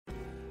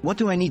What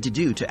do I need to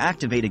do to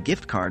activate a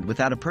gift card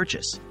without a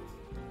purchase?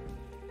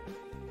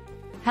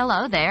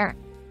 Hello there.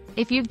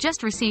 If you've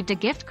just received a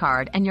gift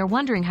card and you're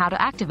wondering how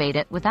to activate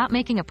it without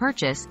making a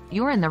purchase,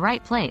 you're in the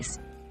right place.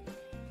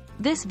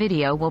 This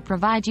video will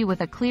provide you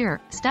with a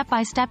clear,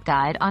 step-by-step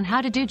guide on how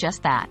to do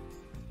just that.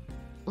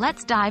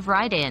 Let's dive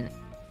right in.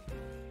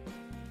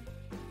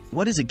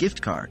 What is a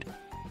gift card?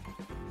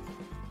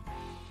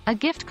 A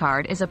gift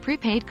card is a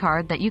prepaid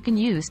card that you can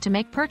use to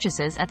make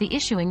purchases at the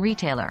issuing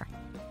retailer.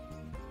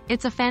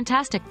 It's a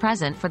fantastic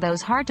present for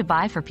those hard to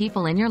buy for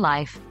people in your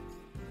life.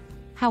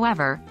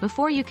 However,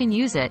 before you can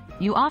use it,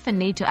 you often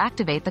need to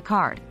activate the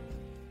card.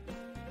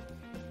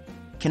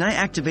 Can I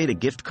activate a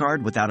gift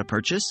card without a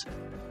purchase?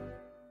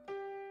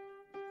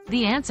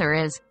 The answer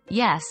is,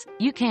 yes,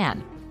 you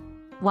can.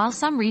 While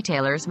some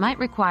retailers might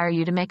require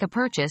you to make a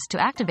purchase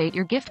to activate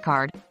your gift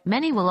card,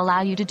 many will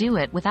allow you to do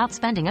it without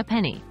spending a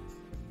penny.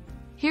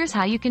 Here's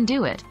how you can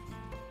do it.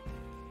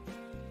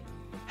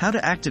 How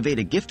to activate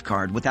a gift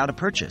card without a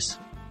purchase?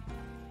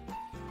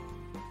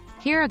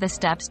 Here are the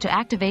steps to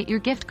activate your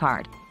gift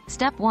card.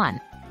 Step 1.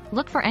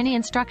 Look for any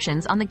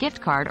instructions on the gift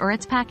card or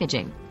its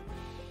packaging.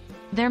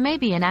 There may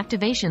be an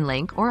activation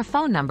link or a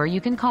phone number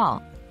you can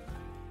call.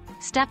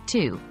 Step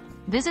 2.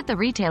 Visit the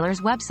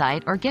retailer's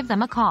website or give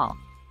them a call.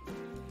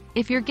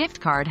 If your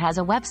gift card has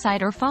a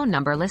website or phone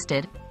number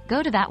listed,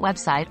 go to that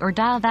website or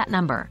dial that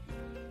number.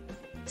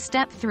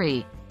 Step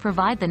 3.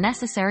 Provide the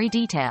necessary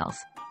details.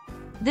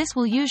 This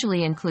will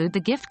usually include the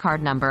gift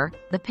card number,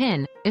 the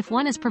PIN, if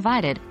one is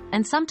provided,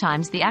 and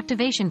sometimes the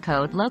activation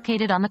code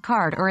located on the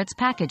card or its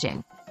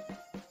packaging.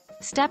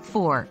 Step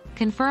 4.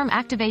 Confirm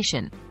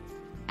activation.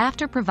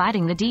 After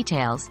providing the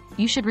details,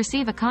 you should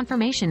receive a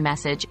confirmation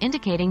message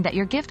indicating that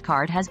your gift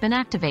card has been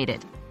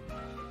activated.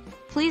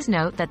 Please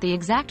note that the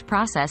exact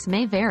process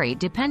may vary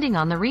depending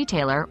on the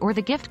retailer or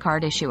the gift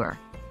card issuer.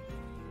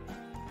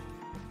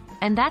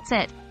 And that's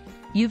it.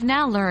 You've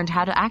now learned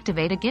how to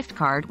activate a gift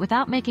card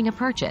without making a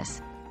purchase.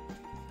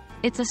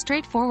 It's a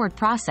straightforward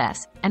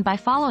process, and by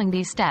following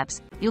these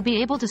steps, you'll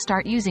be able to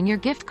start using your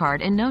gift card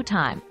in no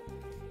time.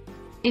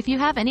 If you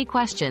have any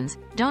questions,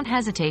 don't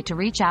hesitate to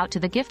reach out to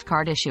the gift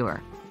card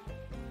issuer.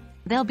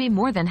 They'll be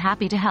more than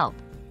happy to help.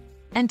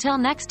 Until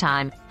next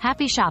time,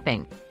 happy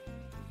shopping!